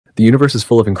The universe is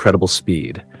full of incredible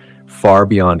speed, far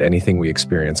beyond anything we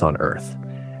experience on Earth.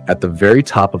 At the very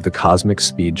top of the cosmic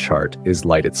speed chart is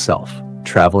light itself,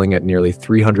 traveling at nearly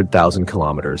 300,000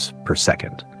 kilometers per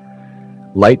second.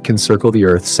 Light can circle the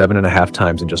Earth 7.5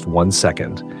 times in just 1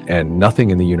 second, and nothing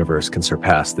in the universe can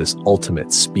surpass this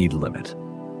ultimate speed limit.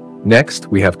 Next,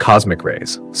 we have cosmic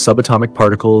rays, subatomic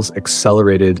particles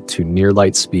accelerated to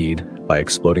near-light speed by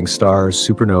exploding stars,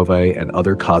 supernovae, and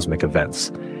other cosmic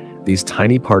events. These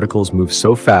tiny particles move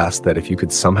so fast that if you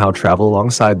could somehow travel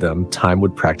alongside them, time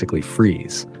would practically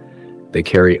freeze. They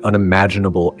carry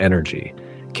unimaginable energy,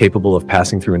 capable of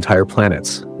passing through entire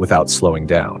planets without slowing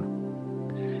down.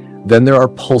 Then there are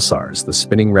pulsars, the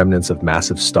spinning remnants of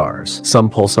massive stars. Some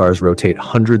pulsars rotate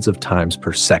hundreds of times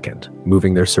per second,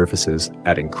 moving their surfaces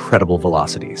at incredible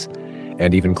velocities.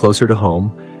 And even closer to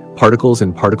home, particles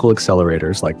in particle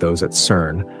accelerators like those at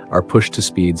CERN are pushed to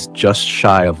speeds just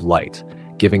shy of light,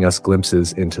 giving us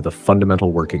glimpses into the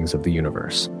fundamental workings of the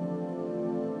universe.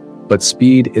 But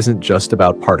speed isn't just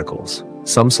about particles.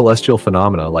 Some celestial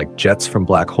phenomena, like jets from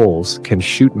black holes, can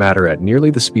shoot matter at nearly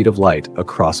the speed of light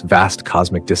across vast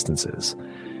cosmic distances.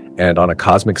 And on a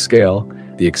cosmic scale,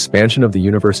 the expansion of the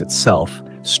universe itself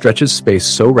stretches space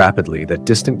so rapidly that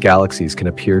distant galaxies can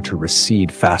appear to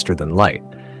recede faster than light.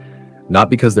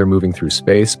 Not because they're moving through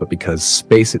space, but because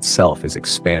space itself is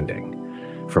expanding.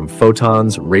 From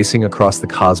photons racing across the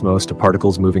cosmos to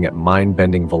particles moving at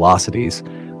mind-bending velocities,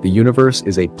 the universe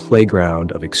is a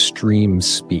playground of extreme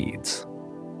speeds.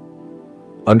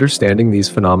 Understanding these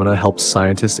phenomena helps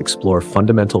scientists explore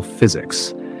fundamental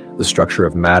physics, the structure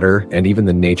of matter, and even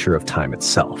the nature of time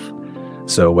itself.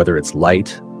 So whether it's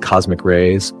light, cosmic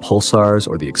rays, pulsars,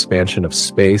 or the expansion of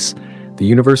space, the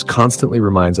universe constantly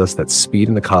reminds us that speed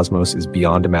in the cosmos is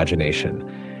beyond imagination,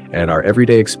 and our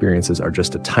everyday experiences are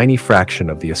just a tiny fraction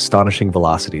of the astonishing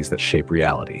velocities that shape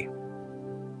reality.